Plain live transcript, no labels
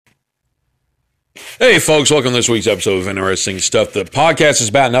Hey, folks, welcome to this week's episode of Interesting Stuff. The podcast is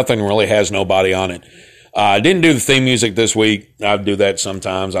about nothing, really has nobody on it. I didn't do the theme music this week. I do that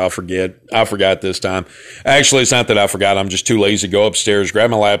sometimes. I'll forget. I forgot this time. Actually, it's not that I forgot. I'm just too lazy to go upstairs,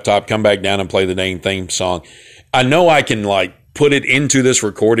 grab my laptop, come back down and play the dang theme song. I know I can, put it into this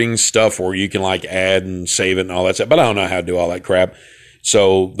recording stuff where you can, add and save it and all that stuff, but I don't know how to do all that crap.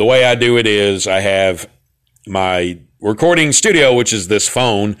 So the way I do it is I have my recording studio, which is this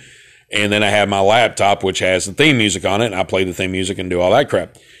phone, and then I have my laptop, which has the theme music on it, and I play the theme music and do all that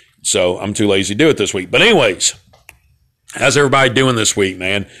crap. So I'm too lazy to do it this week. But anyways, how's everybody doing this week,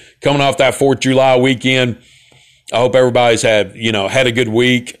 man? Coming off that 4th of July weekend, I hope everybody's had a good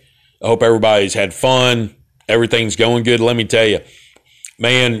week. I hope everybody's had fun. Everything's going good. Let me tell you,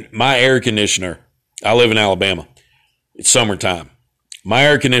 man, my air conditioner, I live in Alabama. It's summertime. My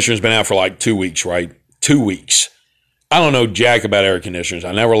air conditioner's been out for 2 weeks, right? 2 weeks. I don't know jack about air conditioners.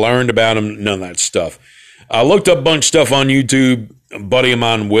 I never learned about them, none of that stuff. I looked up a bunch of stuff on YouTube. A buddy of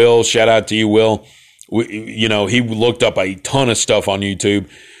mine, Will, shout out to you, Will. He looked up a ton of stuff on YouTube,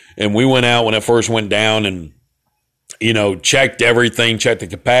 and we went out when it first went down and, checked everything, checked the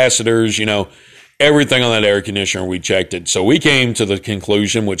capacitors, everything on that air conditioner. We checked it. So we came to the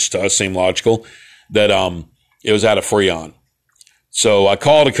conclusion, which to us seemed logical, that it was out of Freon. So I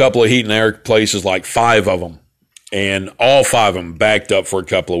called a couple of heat and air places, 5 of them. And all 5 of them backed up for a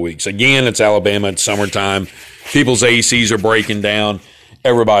couple of weeks. Again, it's Alabama. It's summertime. People's ACs are breaking down.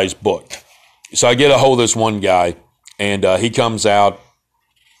 Everybody's booked. So I get a hold of this one guy, and he comes out.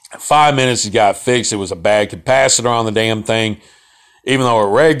 5 minutes, he got fixed. It was a bad capacitor on the damn thing. Even though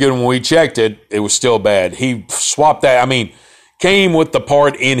it read good when we checked it, it was still bad. He swapped that. Came with the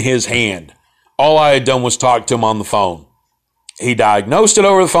part in his hand. All I had done was talk to him on the phone. He diagnosed it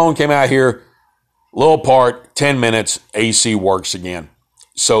over the phone, came out here. Little part, 10 minutes, AC works again.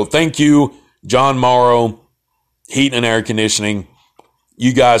 So thank you, John Morrow, Heating and Air Conditioning.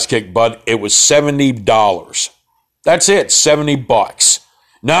 You guys kick butt. It was $70. That's it, $70.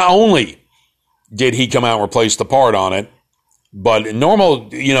 Not only did he come out and replace the part on it, but normal,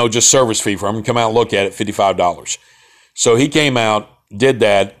 just service fee for him, come out and look at it, $55. So he came out, did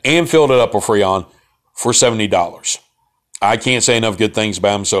that, and filled it up with Freon for $70. I can't say enough good things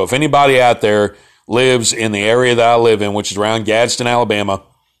about him. So if anybody out there lives in the area that I live in, which is around Gadsden, Alabama,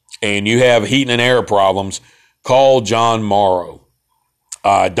 and you have heating and air problems, call John Morrow.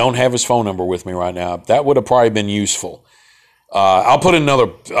 I don't have his phone number with me right now. That would have probably been useful. I'll put in another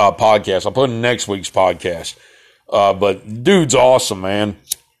podcast. I'll put in next week's podcast. But dude's awesome, man.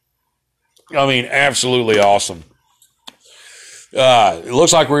 Absolutely awesome. It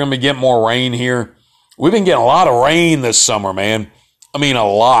looks like we're going to be getting more rain here. We've been getting a lot of rain this summer, man. A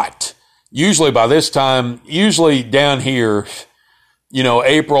lot. Usually by this time, down here,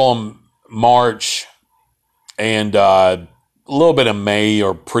 April and March and a little bit of May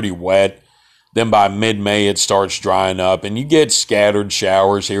are pretty wet. Then by mid-May, it starts drying up, and you get scattered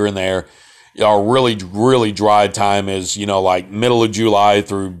showers here and there. Our really, really dry time is, middle of July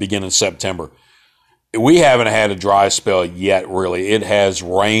through beginning of September. We haven't had a dry spell yet, really. It has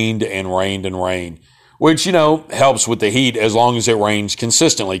rained and rained and rained, which, helps with the heat as long as it rains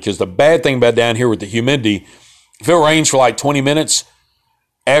consistently. Because the bad thing about down here with the humidity, if it rains for 20 minutes,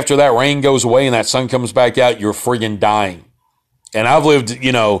 after that rain goes away and that sun comes back out, you're friggin' dying. And I've lived,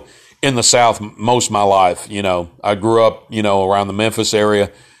 in the South most of my life. I grew up, around the Memphis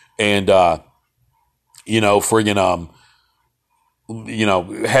area and, had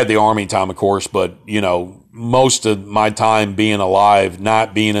the Army time, of course, but, most of my time being alive,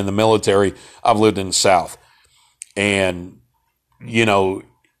 not being in the military, I've lived in the South. And,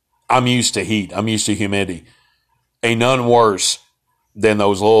 I'm used to heat. I'm used to humidity. Ain't nothing worse than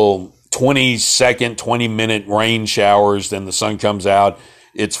those little 20-second, 20-minute rain showers. Then the sun comes out.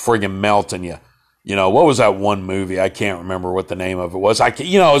 It's friggin' melting you. What was that one movie? I can't remember what the name of it was.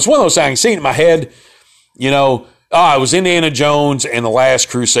 It's one of those things I can see it in my head. It was Indiana Jones and the Last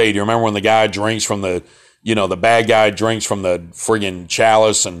Crusade. You remember when the guy drinks from the bad guy drinks from the friggin'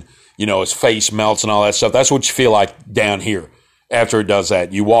 chalice and, his face melts and all that stuff. That's what you feel like down here after it does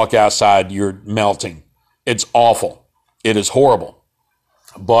that. You walk outside, you're melting. It's awful. It is horrible.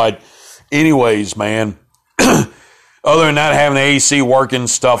 But anyways, man, other than not having the AC working,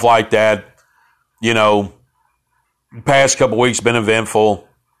 stuff like that, the past couple weeks been eventful.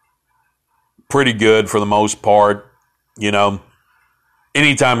 Pretty good for the most part.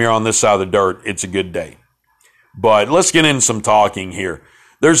 Anytime you're on this side of the dirt, it's a good day. But let's get into some talking here.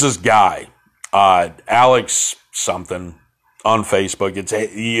 There's this guy, Alex something on Facebook.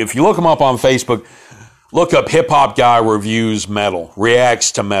 If you look him up on Facebook, look up Hip Hop Guy Reviews Metal,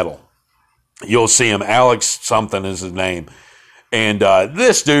 reacts to metal. You'll see him. Alex something is his name. And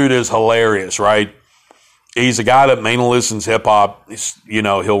this dude is hilarious, right? He's a guy that mainly listens hip hop. He's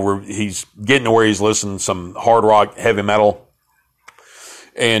getting to where he's listening to some hard rock, heavy metal.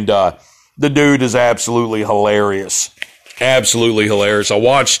 And the dude is absolutely hilarious. Absolutely hilarious. I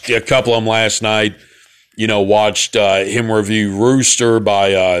watched a couple of them last night. Watched him review Rooster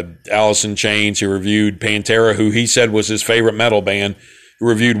by Alice in Chains. He reviewed Pantera, who he said was his favorite metal band. He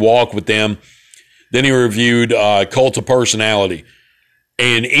reviewed Walk with them. Then he reviewed Cult of Personality.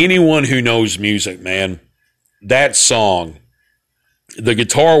 And anyone who knows music, man, that song, the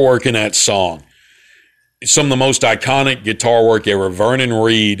guitar work in that song, some of the most iconic guitar work ever. Vernon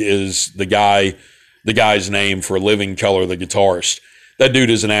Reid is the guy's name for Living Colour, the guitarist. That dude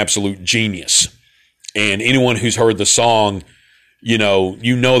is an absolute genius. And anyone who's heard the song, you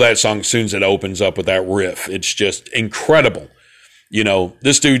know that song as soon as it opens up with that riff. It's just incredible.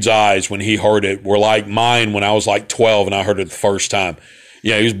 This dude's eyes when he heard it were like mine when I was like 12 and I heard it the first time.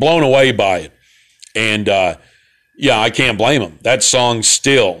 He was blown away by it. And, I can't blame him. That song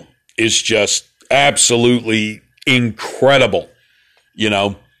still is just absolutely incredible,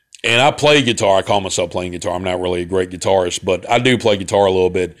 And I play guitar. I call myself playing guitar. I'm not really a great guitarist, but I do play guitar a little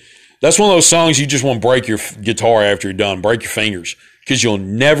bit. That's one of those songs you just want to break your guitar after you're done. Break your fingers because you'll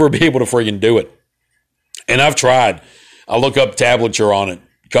never be able to friggin' do it. And I've tried. I look up tablature on it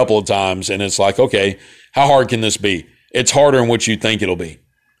a couple of times, and it's like, okay, how hard can this be? It's harder than what you think it'll be.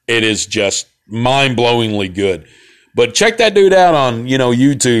 It is just mind-blowingly good. But check that dude out on,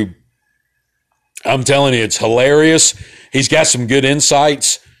 YouTube. I'm telling you, it's hilarious. He's got some good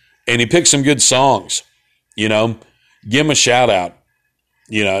insights, and he picks some good songs. Give him a shout-out.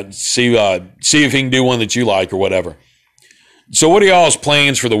 See if he can do one that you like or whatever. So what are y'all's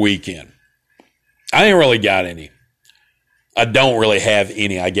plans for the weekend? I ain't really got any. I don't really have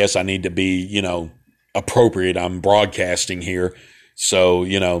any. I guess I need to be, appropriate. I'm broadcasting here. So,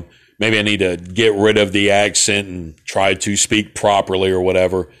 maybe I need to get rid of the accent and try to speak properly or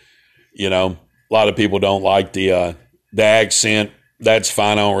whatever. A lot of people don't like the accent. That's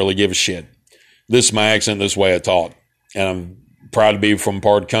fine. I don't really give a shit. This is my accent. This is the way I talk. And I'm proud to be from the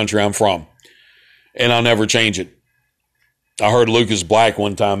part of the country I'm from. And I'll never change it. I heard Lucas Black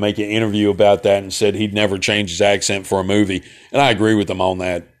one time make an interview about that and said he'd never change his accent for a movie. And I agree with him on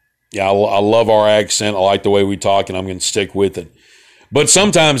that. Yeah, I love our accent. I like the way we talk, and I'm going to stick with it. But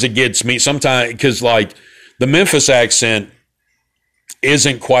sometimes it gets me, because like the Memphis accent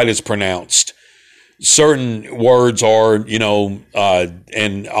isn't quite as pronounced. Certain words are,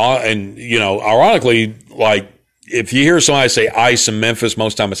 ironically, like if you hear somebody say ice in Memphis,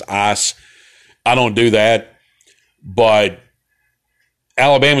 most time it's ice. I don't do that. But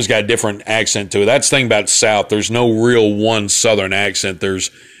Alabama's got a different accent to it. That's the thing about the South. There's no real one Southern accent.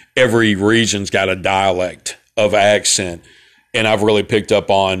 Every region's got a dialect of accent. And I've really picked up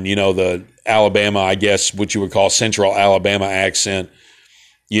on, the Alabama, I guess, what you would call Central Alabama accent,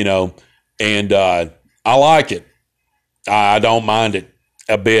 and I like it. I don't mind it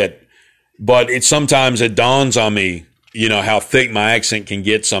a bit. But sometimes it dawns on me, how thick my accent can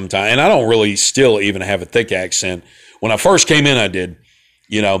get sometimes. And I don't really still even have a thick accent. When I first came in, I did,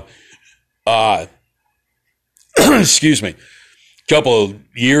 excuse me, a couple of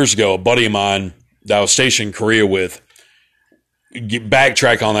years ago, a buddy of mine that I was stationed in Korea with,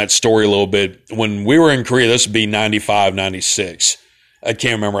 backtrack on that story a little bit. When we were in Korea, this would be 95, 96. I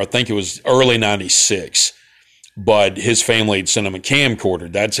can't remember. I think it was early 96. But his family had sent him a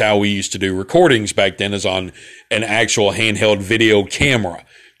camcorder. That's how we used to do recordings back then, is on an actual handheld video camera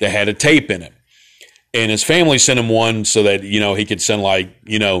that had a tape in it. And his family sent him one so that, he could send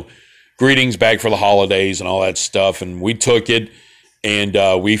greetings back for the holidays and all that stuff. And we took it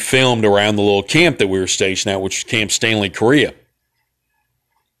and we filmed around the little camp that we were stationed at, which was Camp Stanley, Korea.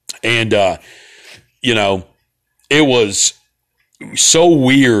 And, it was so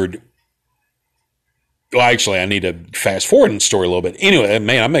weird. Well, actually, I need to fast forward in the story a little bit. Anyway,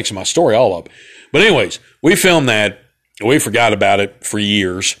 man, I'm mixing my story all up. But anyways, we filmed that. We forgot about it for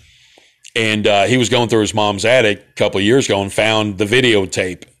years. And he was going through his mom's attic a couple of years ago and found the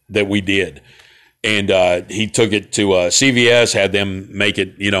videotape that we did. And he took it to CVS, had them make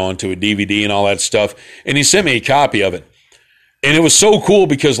it, onto a DVD and all that stuff. And he sent me a copy of it. And it was so cool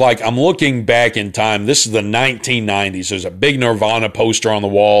because, like, I'm looking back in time. This is the 1990s. There's a big Nirvana poster on the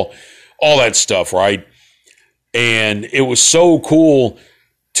wall, all that stuff, right? And it was so cool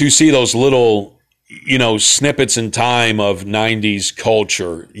to see those little, snippets in time of 90s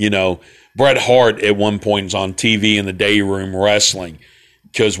culture. Bret Hart at one point was on TV in the day room wrestling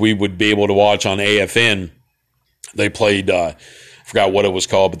because we would be able to watch on AFN. They played forgot what it was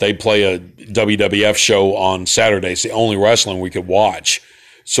called, but they play a WWF show on Saturdays, the only wrestling we could watch.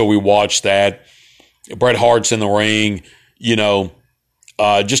 So we watched that. Bret Hart's in the ring,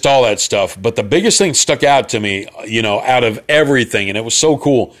 just all that stuff. But the biggest thing stuck out to me, out of everything, and it was so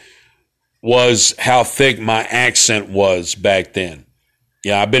cool, was how thick my accent was back then.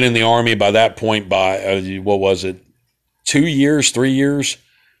 Yeah, I've been in the Army by that point by, what was it, 2 years, 3 years?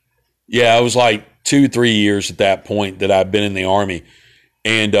 Yeah, it was like 2-3 years at that point that I've been in the Army.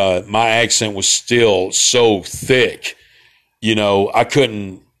 And my accent was still so thick. I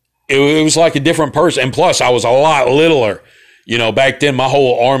couldn't, it was like a different person. And plus, I was a lot littler. Back then, my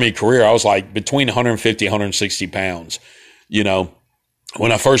whole Army career, I was like between 150, 160 pounds.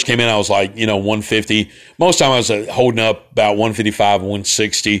 When I first came in, I was like, 150. Most time I was holding up about 155,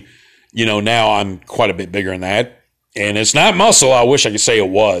 160. Now I'm quite a bit bigger than that. And it's not muscle. I wish I could say it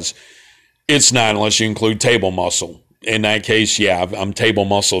was. It's not unless you include table muscle. In that case, yeah, I'm table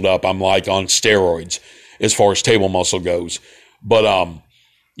muscled up. I'm like on steroids as far as table muscle goes. But, I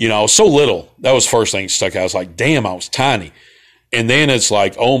was so little. That was the first thing that stuck out. I was like, damn, I was tiny. And then it's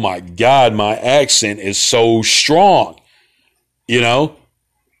like, oh my God, my accent is so strong.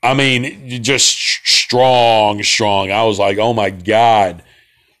 I mean, just strong. I was like, oh my God,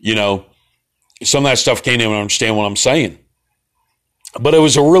 some of that stuff can't even understand what I'm saying. But it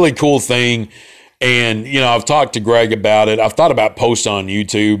was a really cool thing. And, I've talked to Greg about it. I've thought about posting on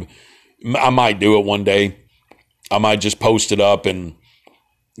YouTube. I might do it one day. I might just post it up and,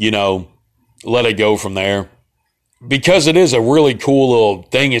 let it go from there. Because it is a really cool little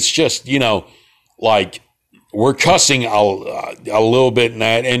thing. It's just, like we're cussing a little bit in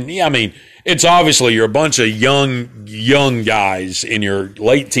that. And, yeah, I mean, it's obviously you're a bunch of young guys in your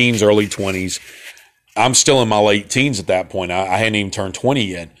late teens, early 20s. I'm still in my late teens at that point. I hadn't even turned 20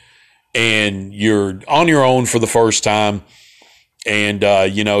 yet. And you're on your own for the first time. And,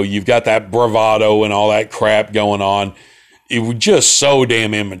 you've got that bravado and all that crap going on. It was just so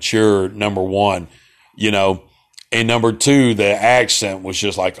damn immature, number one, And number two, the accent was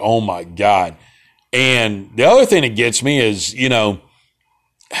just like, oh, my God. And the other thing that gets me is,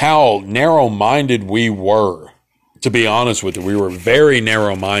 how narrow-minded we were, to be honest with you. We were very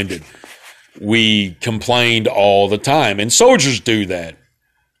narrow-minded. We complained all the time. And soldiers do that.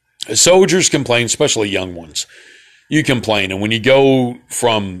 Soldiers complain, especially young ones. You complain. And when you go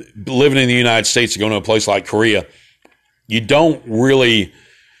from living in the United States to going to a place like Korea, you don't really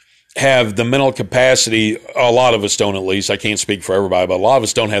have the mental capacity. A lot of us don't, at least. I can't speak for everybody, but a lot of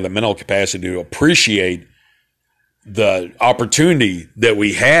us don't have the mental capacity to appreciate the opportunity that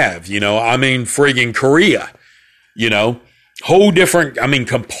we have. I mean, friggin' Korea, whole different,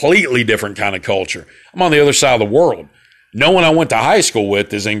 completely different kind of culture. I'm on the other side of the world. No one I went to high school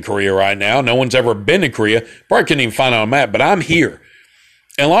with is in Korea right now. No one's ever been to Korea. Probably couldn't even find out on a map, but I'm here.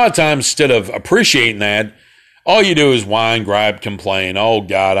 And a lot of times, instead of appreciating that, all you do is whine, gripe, complain. Oh,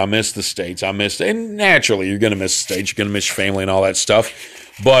 God, I miss the States. And naturally, you're going to miss the States. You're going to miss your family and all that stuff.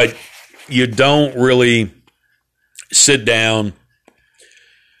 But you don't really sit down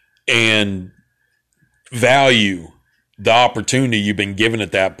and value the opportunity you've been given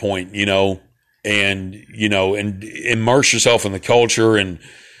at that point, and immerse yourself in the culture and,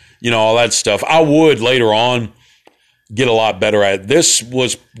 all that stuff. I would later on get a lot better at it. This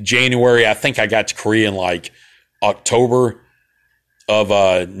was January. I think I got to Korea in like October of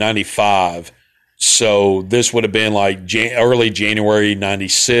 95. So this would have been like early January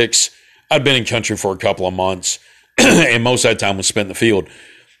 96. I'd been in country for a couple of months and most of that time was spent in the field.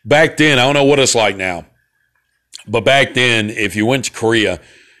 Back then, I don't know what it's like now, but back then, if you went to Korea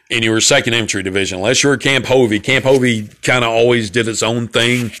and you were 2nd Infantry Division, unless you were Camp Hovey kind of always did its own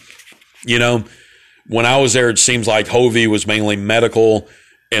thing. When I was there, it seems like Hovey was mainly medical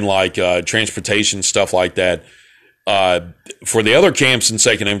and like transportation, stuff like that. For the other camps in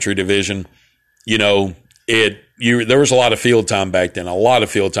 2nd Infantry Division, there was a lot of field time back then, a lot of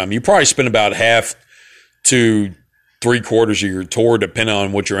field time. You probably spent about half to 3/4 of your tour, depending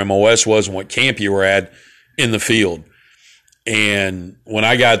on what your MOS was and what camp you were at, in the field. And when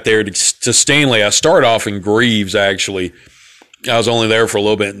I got there to Stanley, I started off in Greaves, actually. I was only there for a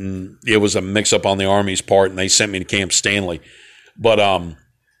little bit, and it was a mix-up on the Army's part, and they sent me to Camp Stanley. But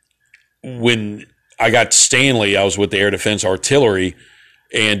when I got to Stanley, I was with the Air Defense Artillery,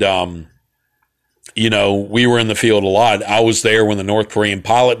 and, we were in the field a lot. I was there when the North Korean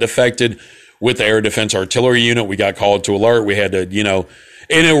pilot defected with the Air Defense Artillery unit. We got called to alert. We had to, and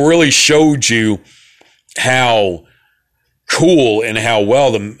it really showed you how cool and how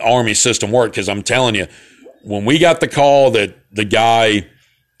well the Army system worked. Because I'm telling you, when we got the call that the guy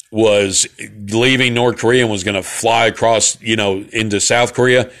was leaving North Korea and was going to fly across, into South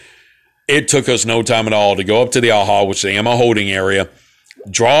Korea. It took us no time at all to go up to the AHA, which is the ammo holding area,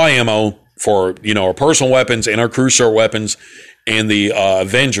 draw ammo for, our personal weapons and our crew short weapons and the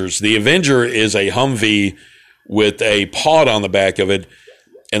Avengers. The Avenger is a Humvee with a pod on the back of it,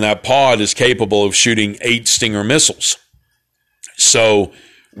 and that pod is capable of shooting 8 Stinger missiles. So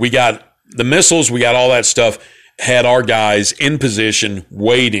we got the missiles, we got all that stuff, had our guys in position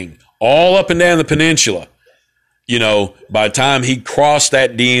waiting all up and down the peninsula. By the time he crossed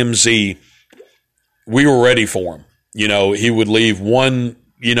that DMZ, we were ready for him. He would leave one,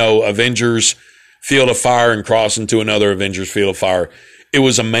 Avengers field of fire and cross into another Avengers field of fire. It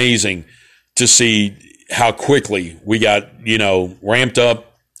was amazing to see how quickly we got, ramped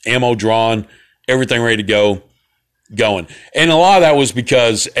up, ammo drawn, everything ready to go, going. And a lot of that was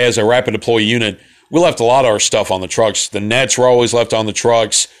because as a rapid deploy unit, we left a lot of our stuff on the trucks. The nets were always left on the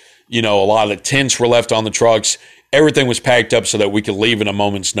trucks. A lot of the tents were left on the trucks. Everything was packed up so that we could leave at a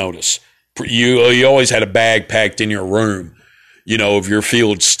moment's notice. You always had a bag packed in your room, of your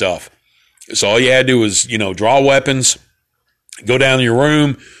field stuff. So all you had to do was, draw weapons, go down to your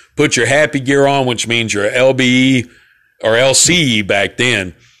room, put your happy gear on, which means your LBE or LCE back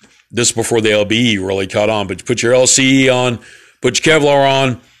then. This is before the LBE really caught on, but you put your LCE on, put your Kevlar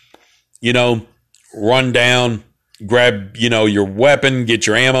on, run down, grab, your weapon, get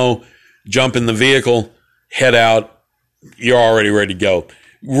your ammo, jump in the vehicle, head out. You're already ready to go.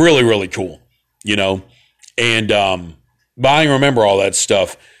 Really, really cool, and, but I remember all that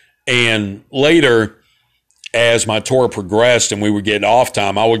stuff. And later, as my tour progressed and we would get off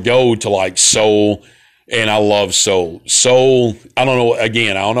time, I would go to like Seoul, and I love Seoul. Seoul, I don't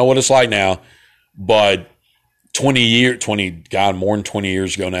know what it's like now, but more than 20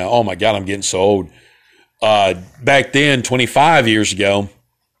 years ago now. Oh my God, I'm getting so old. Back then, 25 years ago,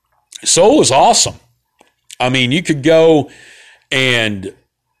 Seoul was awesome. I mean, you could go and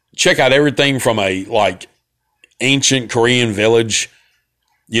check out everything from a like ancient Korean village.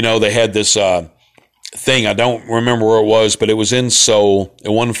 They had this thing. I don't remember where it was, but it was in Seoul. It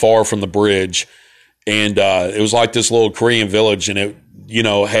wasn't far from the bridge. And it was like this little Korean village, and it,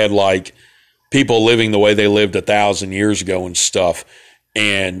 had like people living the way they lived 1,000 years ago and stuff.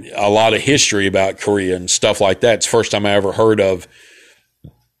 And a lot of history about Korea and stuff like that. It's the first time I ever heard of,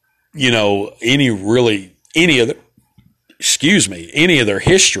 any of their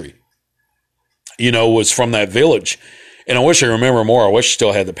history, was from that village. And I wish I remember more. I wish I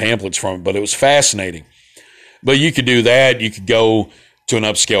still had the pamphlets from it, but it was fascinating. But you could do that. You could go to an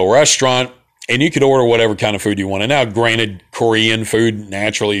upscale restaurant and you could order whatever kind of food you wanted. Now, granted, Korean food,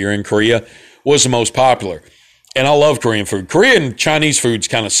 naturally you're in Korea, was the most popular. And I love Korean food. Korean and Chinese food's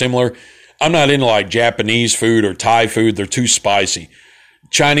kind of similar. I'm not into like Japanese food or Thai food. They're too spicy.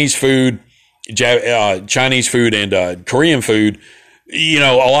 Chinese food and Korean food,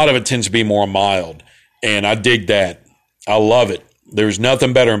 a lot of it tends to be more mild. And I dig that. I love it. There's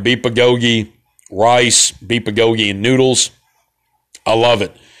nothing better than beef bulgogi, rice, beef bulgogi, and noodles. I love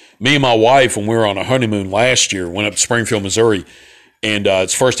it. Me and my wife, when we were on a honeymoon last year, went up to Springfield, Missouri, and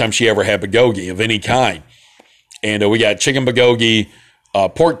it's the first time she ever had bulgogi of any kind. And we got chicken bulgogi,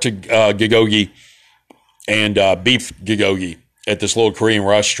 pork bulgogi, and beef bulgogi at this little Korean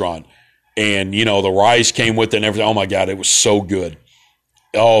restaurant. And, the rice came with it and everything. Oh, my God, it was so good.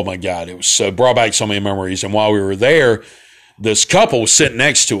 Oh, my God, it was so, brought back so many memories. And while we were there, this couple was sitting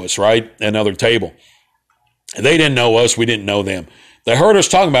next to us, right, at another table. They didn't know us. We didn't know them. They heard us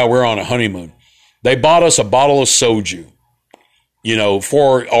talking about we were on a honeymoon. They bought us a bottle of soju,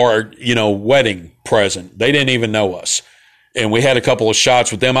 for our, wedding present. They didn't even know us. And we had a couple of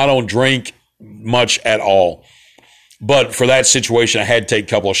shots with them. I don't drink much at all. But for that situation, I had to take a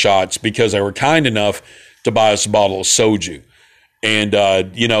couple of shots because they were kind enough to buy us a bottle of soju. And,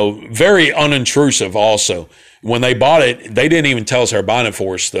 very unintrusive also. When they bought it, they didn't even tell us they were buying it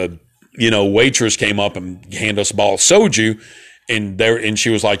for us. The, waitress came up and handed us a bottle of soju. And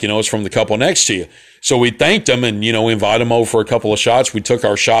she was like, it's from the couple next to you. So we thanked them and, invited them over for a couple of shots. We took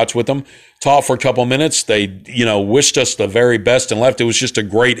our shots with them, talked for a couple of minutes. They, wished us the very best and left. It was just a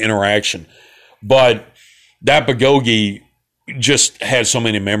great interaction. But that bulgogi just had so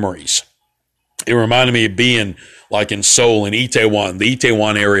many memories. It reminded me of being like in Seoul, in Itaewon, the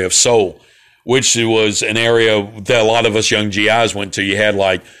Itaewon area of Seoul, which was an area that a lot of us young GIs went to. You had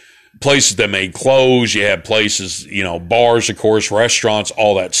like places that made clothes. You had places, bars, of course, restaurants,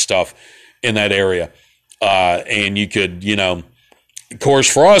 all that stuff in that area. And you could, of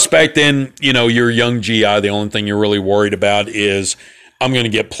course, for us back then, you're a young GI. The only thing you're really worried about is I'm going to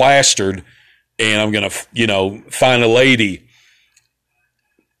get plastered and I'm going to, find a lady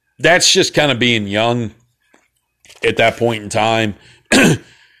that's just kind of being young at that point in time.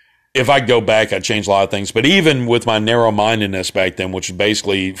 If I go back, I'd change a lot of things. But even with my narrow-mindedness back then, which was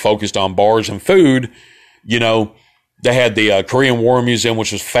basically focused on bars and food, you know, they had the Korean War Museum,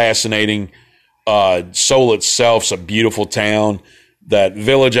 which was fascinating. Seoul itself's a beautiful town. That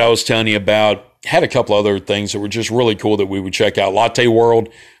village I was telling you about had a couple other things that were just really cool that we would check out. Latte World,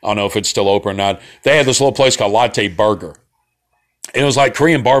 I don't know if it's still open or not. They had this little place called Latte Burger. And it was like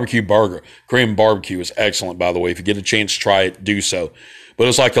Korean barbecue burger. Korean barbecue is excellent, by the way. If you get a chance to try it, do so. But it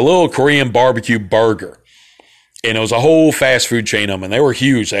was like a little Korean barbecue burger. And it was a whole fast food chain of them. And they were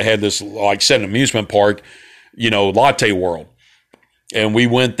huge. They had this, like I said, an amusement park, you know, Latte World. And we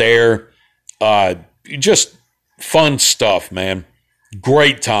went there. Just fun stuff, man.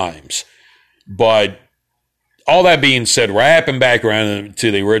 Great times. But all that being said, wrapping back around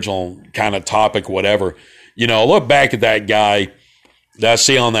to the original kind of topic, whatever, you know, I look back at that guy that I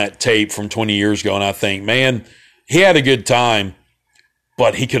see on that tape from 20 years ago, and I think, man, he had a good time,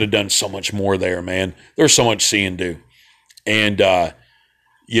 but he could have done so much more there, man. There's so much to see and do. And,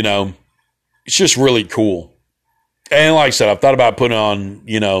 you know, it's just really cool. And like I said, I've thought about putting on,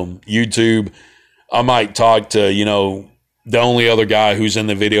 you know, YouTube. I might talk to, you know, the only other guy who's in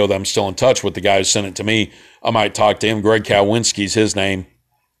the video that I'm still in touch with, the guy who sent it to me. I might talk to him. Greg Kowinski's his name.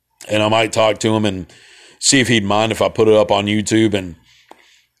 And I might talk to him and see if he'd mind if I put it up on YouTube and,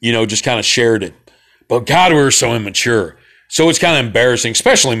 you know, just kind of shared it. But God, we were so immature. So it's kind of embarrassing,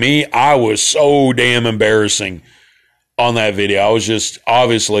 especially me. I was so damn embarrassing on that video. I was just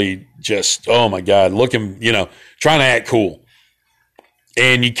obviously just, oh my God, looking, you know, trying to act cool.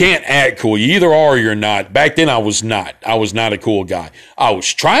 And you can't act cool. You either are or you're not. Back then, I was not. I was not a cool guy. I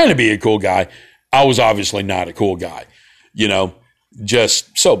was trying to be a cool guy. I was obviously not a cool guy. You know,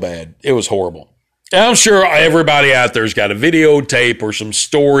 just so bad. It was horrible. And I'm sure everybody out there's got a videotape or some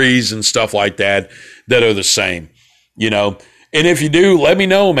stories and stuff like that that are the same, you know. And if you do, let me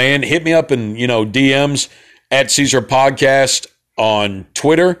know, man. Hit me up in, you know, DMs at Caesar Podcast on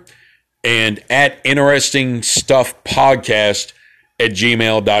Twitter and at Interesting Stuff Podcast at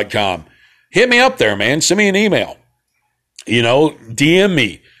gmail.com. Hit me up there, man. Send me an email. You know, DM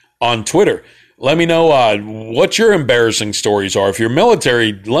me on Twitter. Let me know what your embarrassing stories are. If you're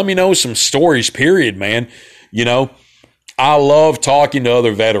military, let me know some stories, period, man. You know, I love talking to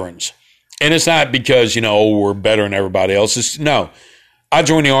other veterans. And it's not because, you know, we're better than everybody else. No. I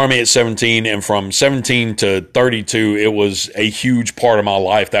joined the Army at 17, and from 17 to 32, it was a huge part of my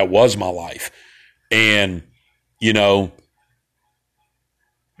life. That was my life. And, you know,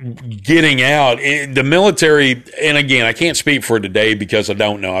 getting out, the military, and again, I can't speak for today because I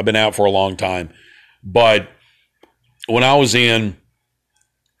don't know. I've been out for a long time. But when I was in,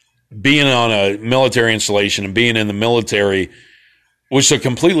 being on a military installation and being in the military was a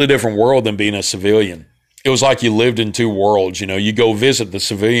completely different world than being a civilian. It was like you lived in two worlds. You know, you go visit the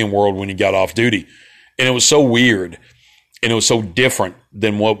civilian world when you got off duty. And it was so weird. And it was so different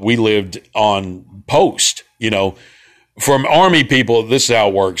than what we lived on post, you know. From Army people, this is how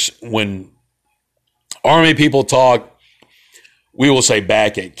it works. When Army people talk, we will say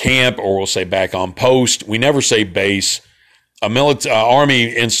back at camp or we'll say back on post. We never say base.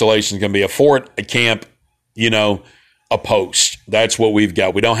 Army installation can be a fort, a camp, you know, a post. That's what we've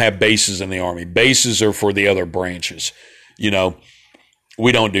got. We don't have bases in the Army. Bases are for the other branches. You know,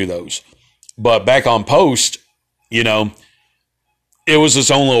 we don't do those. But back on post, you know, it was its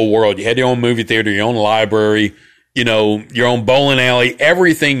own little world. You had your own movie theater, your own library, you know, your own bowling alley,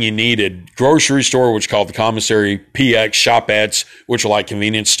 everything you needed. Grocery store, which is called the commissary, PX, shopettes, which are like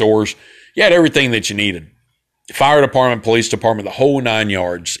convenience stores. You had everything that you needed. Fire department, police department, the whole 9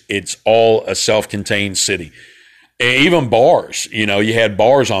 yards. It's all a self-contained city. And even bars, you know, you had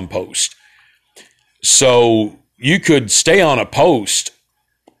bars on post. So you could stay on a post,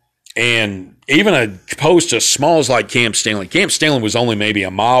 and even a post as small as like Camp Stanley. Camp Stanley was only maybe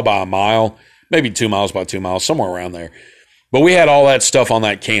a mile by a mile, maybe 2 miles by 2 miles, somewhere around there. But we had all that stuff on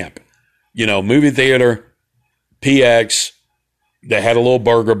that camp. You know, movie theater, PX. They had a little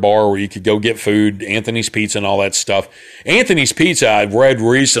burger bar where you could go get food, Anthony's Pizza and all that stuff. Anthony's Pizza, I've read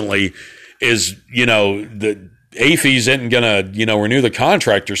recently, is, you know, the AFES isn't going to, you know, renew the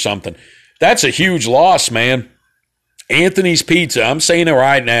contract or something. That's a huge loss, man. Anthony's Pizza, I'm saying it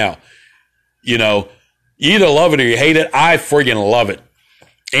right now. You know, you either love it or you hate it. I friggin' love it.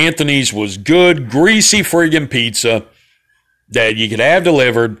 Anthony's was good, greasy friggin' pizza that you could have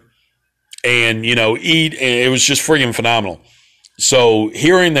delivered and, you know, eat. And it was just friggin' phenomenal. So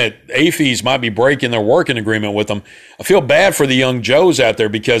hearing that AFES might be breaking their working agreement with them, I feel bad for the young Joes out there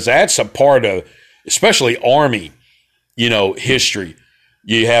because that's a part of, especially Army, you know, history.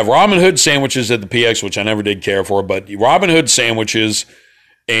 You have Robin Hood sandwiches at the PX, which I never did care for, but Robin Hood sandwiches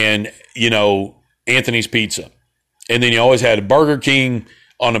and, Anthony's Pizza. And then you always had a Burger King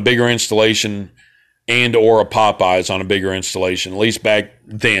on a bigger installation and or a Popeyes on a bigger installation, at least back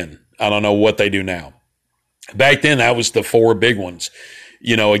then. I don't know what they do now. Back then, that was the 4 big ones.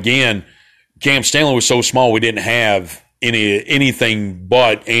 Again, Camp Stanley was so small, we didn't have anything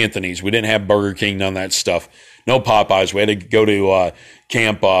but Anthony's. We didn't have Burger King, none of that stuff. No Popeyes. We had to go to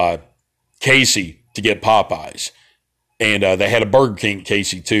Camp Casey to get Popeyes. And they had a Burger King at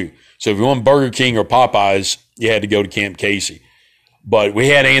Casey, too. So if you want Burger King or Popeyes, you had to go to Camp Casey. But we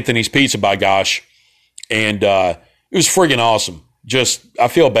had Anthony's Pizza, by gosh. And it was friggin' awesome. Just, I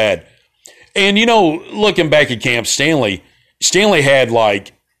feel bad. And, looking back at Camp Stanley, Stanley had,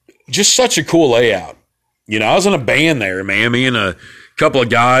 just such a cool layout. I was in a band there, man. Me and a couple of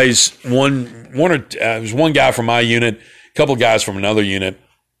guys. It was one guy from my unit, a couple of guys from another unit,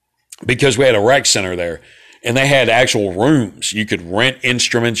 because we had a rec center there. And they had actual rooms. You could rent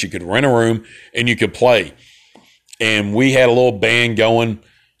instruments, you could rent a room, and you could play. And we had a little band going.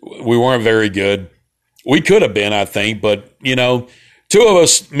 We weren't very good. We could have been, I think, but, 2 of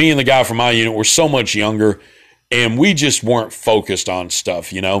us, me and the guy from my unit, were so much younger, and we just weren't focused on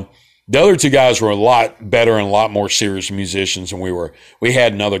stuff, The other 2 guys were a lot better and a lot more serious musicians than we were. We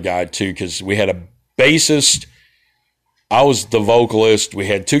had another guy, too, because we had a bassist. I was the vocalist. We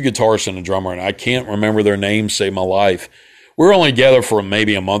had 2 guitarists and a drummer, and I can't remember their names, save my life. We were only together for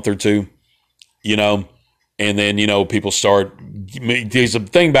maybe a month or 2, and then, people start. Because the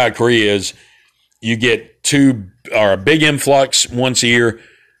thing about Korea is you get a big influx once a year,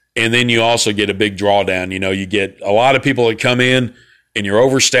 and then you also get a big drawdown. You get a lot of people that come in, and you're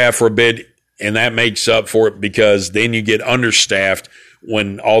overstaffed for a bit, and that makes up for it because then you get understaffed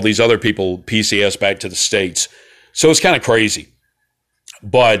when all these other people PCS back to the States. So it's kind of crazy.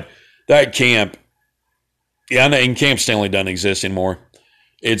 But that camp, and Camp Stanley doesn't exist anymore.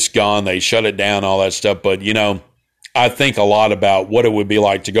 It's gone. They shut it down, all that stuff. But, I think a lot about what it would be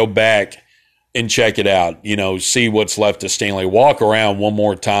like to go back and check it out, see what's left of Stanley, walk around one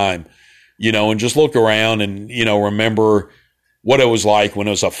more time, and just look around and, remember what it was like when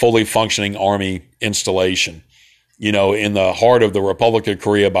it was a fully functioning Army installation, in the heart of the Republic of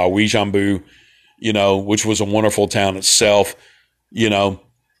Korea by Uijeonbu, which was a wonderful town itself. I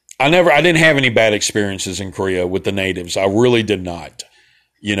didn't have any bad experiences in Korea with the natives. I really did not.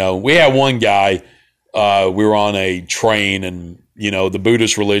 We had one guy, we were on a train, and, the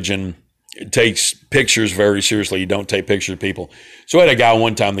Buddhist religion takes pictures very seriously. You don't take pictures of people. So I had a guy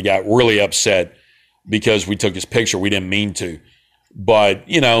one time that got really upset because we took his picture. We didn't mean to. But,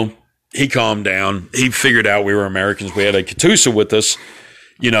 he calmed down. He figured out we were Americans. We had a Katusa with us.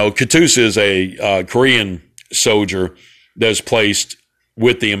 Katusa is a Korean soldier that's placed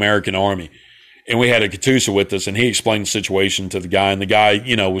with the American Army. And we had a Katusa with us, and he explained the situation to the guy. And the guy,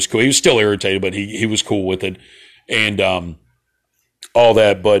 was cool. He was still irritated, but he was cool with it. And all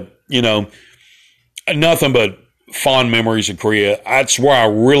that. But, nothing but fond memories of Korea. That's where I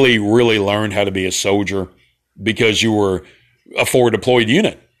really, really learned how to be a soldier, because you were a forward deployed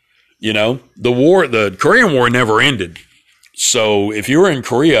unit. The Korean War never ended. So if you were in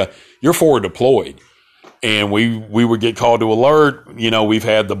Korea, you're forward deployed. And we would get called to alert. We've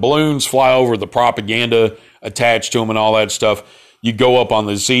had the balloons fly over, the propaganda attached to them and all that stuff. You go up on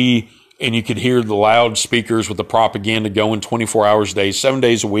the Z and you could hear the loudspeakers with the propaganda going 24 hours a day, 7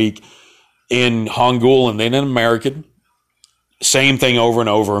 days a week in Hangul and then in American. Same thing over and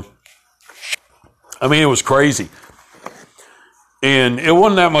over. I mean, it was crazy. And it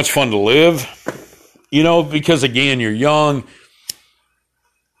wasn't that much fun to live, because, again, you're young,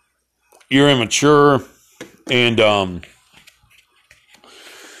 you're immature, and, and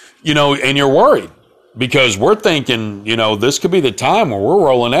you're worried because we're thinking, this could be the time where we're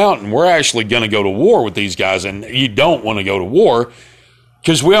rolling out and we're actually going to go to war with these guys. And you don't want to go to war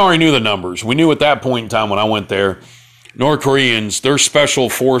because we already knew the numbers. We knew at that point in time when I went there, North Koreans, their special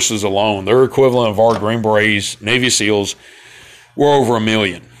forces alone, their equivalent of our Green Berets, Navy SEALs, were over 1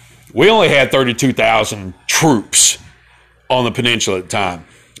 million. We only had 32,000 troops on the peninsula at the time.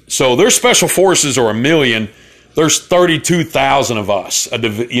 So their special forces are 1 million. There's 32,000 of us,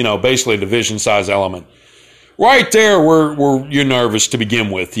 basically a division-size element. Right there, you're nervous to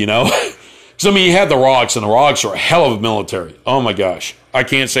begin with, Because, you had the ROKs, and the ROKs are a hell of a military. Oh, my gosh. I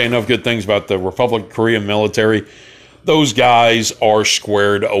can't say enough good things about the Republic of Korea military. Those guys are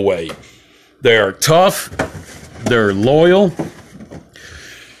squared away. They are tough. They're loyal.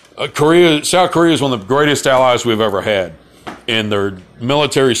 South Korea is one of the greatest allies we've ever had. And their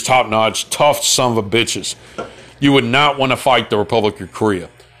military is top-notch, tough son of a bitches. You would not want to fight the Republic of Korea.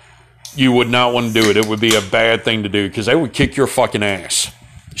 You would not want to do it. It would be a bad thing to do because they would kick your fucking ass.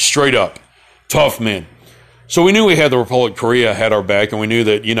 Straight up. Tough men. So we knew we had the Republic of Korea had our back, and we knew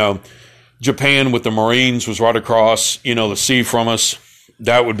that, Japan with the Marines was right across, the sea from us.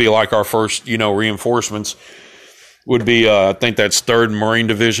 That would be like our first, reinforcements would be, I think that's 3rd Marine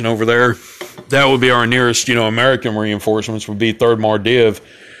Division over there. That would be our nearest, American reinforcements would be 3rd Mardiv.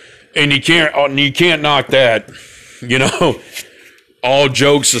 And you can't knock that, all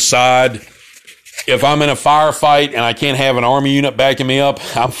jokes aside. If I'm in a firefight and I can't have an Army unit backing me up,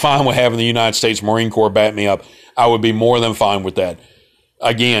 I'm fine with having the United States Marine Corps back me up. I would be more than fine with that.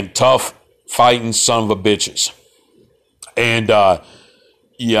 Again, tough fighting son of a bitches. And, I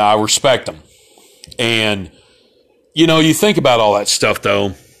respect them. And, you think about all that stuff,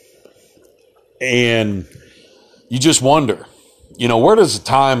 though, and you just wonder, where does the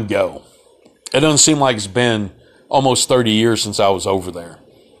time go? It doesn't seem like it's been almost 30 years since I was over there.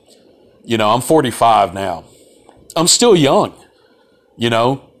 I'm 45 now. I'm still young, and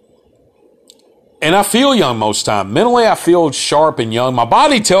I feel young most time. Mentally, I feel sharp and young. My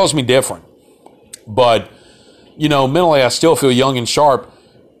body tells me different, but, mentally, I still feel young and sharp.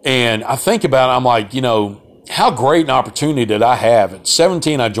 And I think about it, I'm like, how great an opportunity did I have? At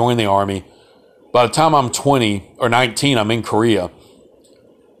 17, I joined the Army. By the time I'm 20 or 19, I'm in Korea.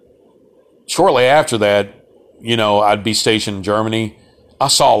 Shortly after that, I'd be stationed in Germany. I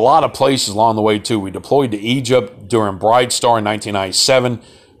saw a lot of places along the way, too. We deployed to Egypt during Bright Star in 1997.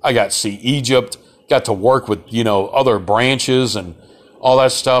 I got to see Egypt, got to work with, other branches and all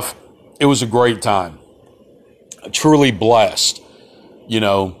that stuff. It was a great time. Truly blessed,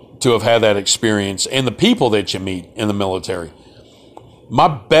 to have had that experience and the people that you meet in the military. My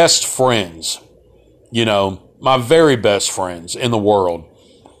best friends, my very best friends in the world,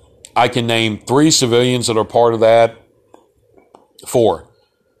 I can name 3 civilians that are part of that, 4.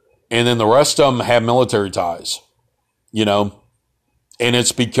 And then the rest of them have military ties, and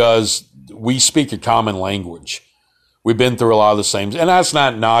it's because we speak a common language. We've been through a lot of the same, and that's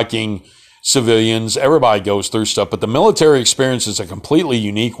not knocking civilians. Everybody goes through stuff, but the military experience is a completely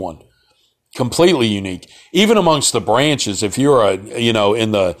unique one. Completely unique. Even amongst the branches, if you're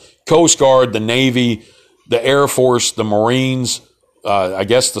in the Coast Guard, the Navy, the Air Force, the Marines, I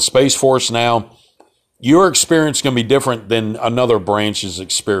guess the Space Force now, your experience is going to be different than another branch's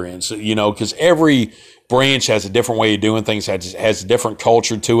experience, because every branch has a different way of doing things, has a different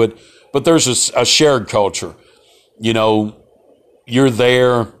culture to it, but there's a shared culture. You're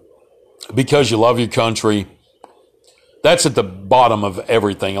there because you love your country. That's at the bottom of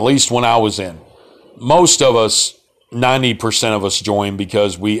everything, at least when I was in. Most of us, 90% of us joined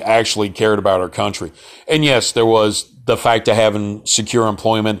because we actually cared about our country. And yes, there was the fact of having secure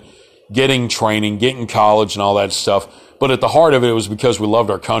employment, getting training, getting college and all that stuff. But at the heart of it, it was because we loved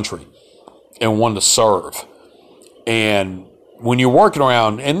our country and wanted to serve. And when you're working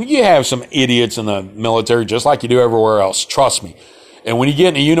around, and you have some idiots in the military, just like you do everywhere else, trust me. And when you get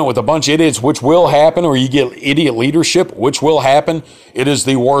in a unit with a bunch of idiots, which will happen, or you get idiot leadership, which will happen, it is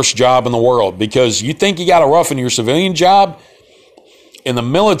the worst job in the world. Because you think you got to roughen your civilian job, in the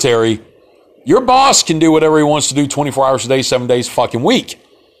military, your boss can do whatever he wants to do 24 hours a day, 7 days a fucking week.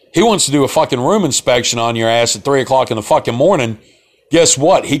 He wants to do a fucking room inspection on your ass at 3 o'clock in the fucking morning. Guess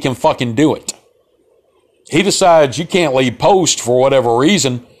what? He can fucking do it. He decides you can't leave post for whatever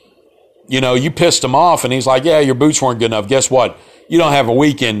reason. You pissed him off and he's like, yeah, your boots weren't good enough. Guess what? You don't have a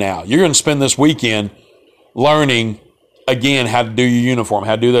weekend now. You're going to spend this weekend learning, again, how to do your uniform,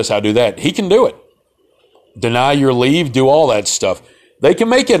 how to do this, how to do that. He can do it. Deny your leave, do all that stuff. They can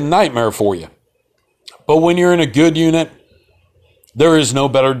make it a nightmare for you. But when you're in a good unit, there is no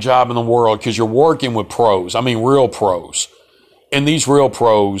better job in the world because you're working with pros. I mean, real pros. And these real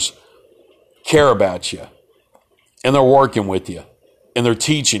pros care about you. And they're working with you. And they're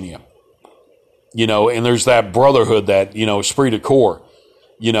teaching you. And there's that brotherhood, that, esprit de corps,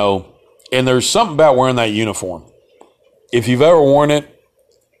 and there's something about wearing that uniform. If you've ever worn it,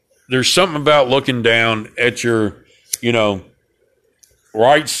 there's something about looking down at your,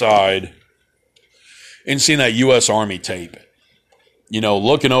 right side and seeing that U.S. Army tape.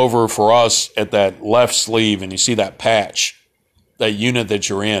 Looking over for us at that left sleeve and you see that patch, that unit that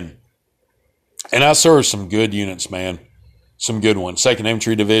you're in. And I served some good units, man. Some good ones. 2nd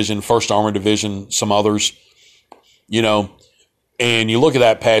Infantry Division, 1st Armored Division, some others, and you look at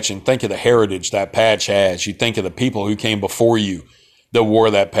that patch and think of the heritage that patch has. You think of the people who came before you that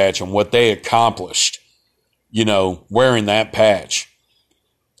wore that patch and what they accomplished, wearing that patch.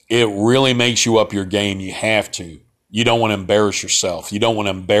 It really makes you up your game. You have to. You don't want to embarrass yourself. You don't want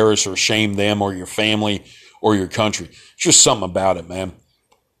to embarrass or shame them or your family or your country. It's just something about it, man.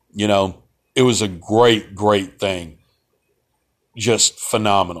 You know, it was a great, great thing. Just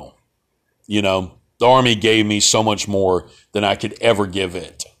phenomenal. You know, the Army gave me so much more than I could ever give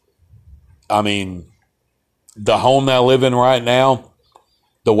it. I mean, the home that I live in right now,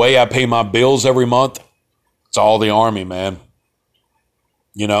 the way I pay my bills every month, it's all the Army, man.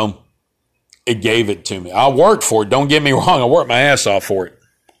 You know, it gave it to me. I worked for it. Don't get me wrong. I worked my ass off for it.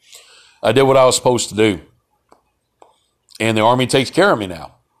 I did what I was supposed to do. And the Army takes care of me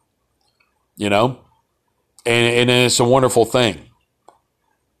now. You know? And it's a wonderful thing.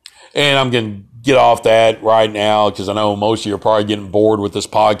 And I'm going to get off that right now because I know most of you are probably getting bored with this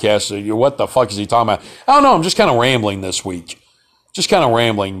podcast. So what the fuck is he talking about? I don't know. I'm just kind of rambling this week. Just kind of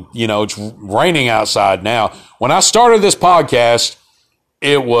rambling. You know, it's raining outside now. When I started this podcast,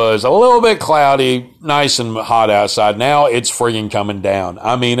 it was a little bit cloudy, nice and hot outside. Now it's friggin' coming down.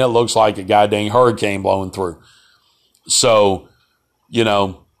 I mean, it looks like a goddamn hurricane blowing through. So, you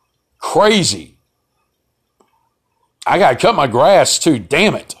know, crazy. I got to cut my grass too.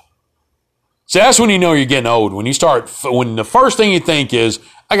 Damn it. See, that's when you know you're getting old. When the first thing you think is,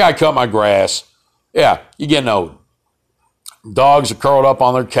 I got to cut my grass. Yeah, you're getting old. Dogs are curled up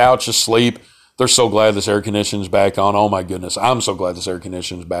on their couch asleep. They're so glad this air conditioning's back on. Oh my goodness. I'm so glad this air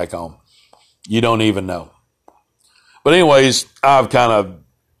conditioning's back on. You don't even know. But anyways, I've kind of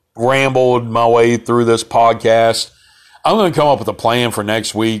rambled my way through this podcast. I'm going to come up with a plan for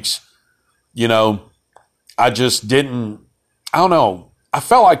next week's. You know, I don't know. I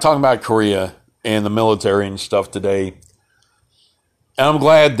felt like talking about Korea and the military and stuff today. And I'm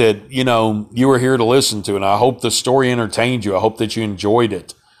glad that, you know, you were here to listen to it. And I hope the story entertained you. I hope that you enjoyed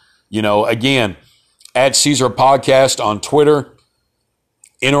it. You know, again, at Caesar Podcast on Twitter,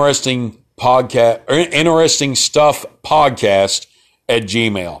 interesting stuff podcast at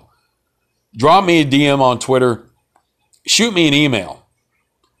Gmail. Drop me a DM on Twitter. Shoot me an email.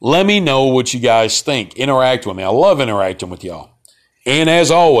 Let me know what you guys think. Interact with me. I love interacting with y'all. And as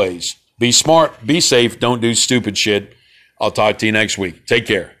always, be smart, be safe, don't do stupid shit. I'll talk to you next week. Take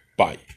care. Bye.